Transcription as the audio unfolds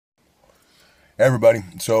Hey everybody,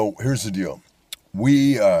 so here's the deal. We're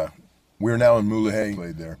now in Mulege,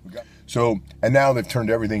 played there. So, and now they've turned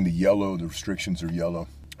everything to yellow, the restrictions are yellow,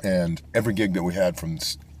 and every gig that we had from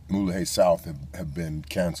Mulege South have been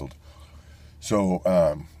canceled. So,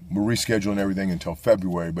 we're rescheduling everything until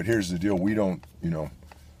February, but here's the deal, we don't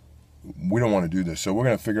want to do this. So we're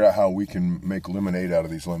going to figure out how we can make lemonade out of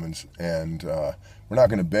these lemons, and we're not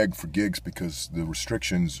going to beg for gigs because the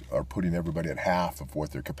restrictions are putting everybody at half of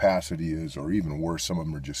what their capacity is, or even worse, some of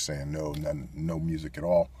them are just saying no music at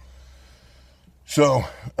all. So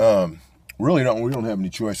we don't have any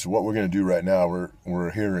choice. So what we're going to do right now,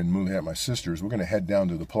 we're here in Mulege at my sister's. We're going to head down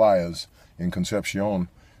to the playas in Concepcion,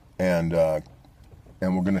 and we're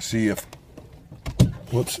going to see if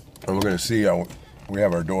we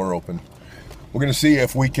have our door open. We're going to see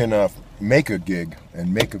if we can make a gig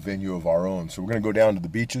and make a venue of our own. So we're going to go down to the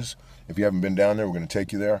beaches. If you haven't been down there, we're going to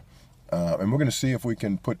take you there. And we're going to see if we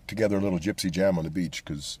can put together a little gypsy jam on the beach,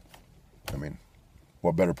 because, I mean,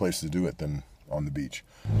 what better place to do it than on the beach?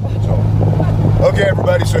 So, okay,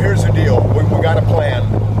 everybody, so here's the deal. We got a plan.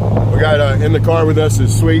 We got in the car with us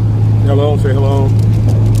is Sweet. Hello, say hello.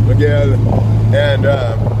 Miguel. And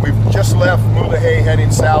we've just left Mulege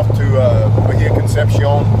heading south to Bahia de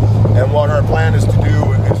Concepcion, and what our plan is to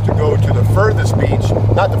do is to go to the furthest beach,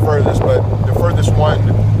 not the furthest, but the furthest one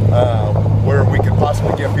where we could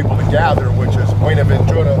possibly get people to gather, which is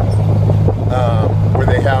Buenaventura, where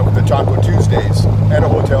they have the Taco Tuesdays and a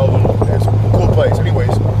hotel. It's a cool place.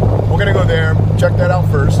 Anyways, we're going to go there, check that out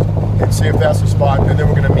first, and see if that's the spot, and then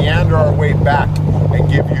we're going to meander our way back and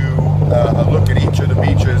give you a look at each of the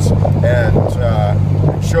beaches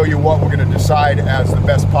and show you what we're going to decide as the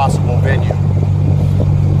best possible venue.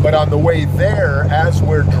 But on the way there, as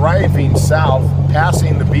we're driving south,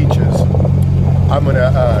 passing the beaches, I'm going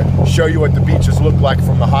to show you what the beaches look like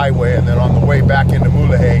from the highway, and then on the way back into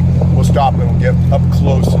Mulege, we'll stop and get up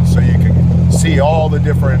close so you can see all the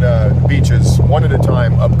different beaches one at a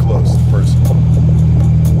time up close first.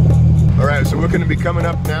 All right, so we're going to be coming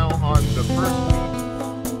up now on the first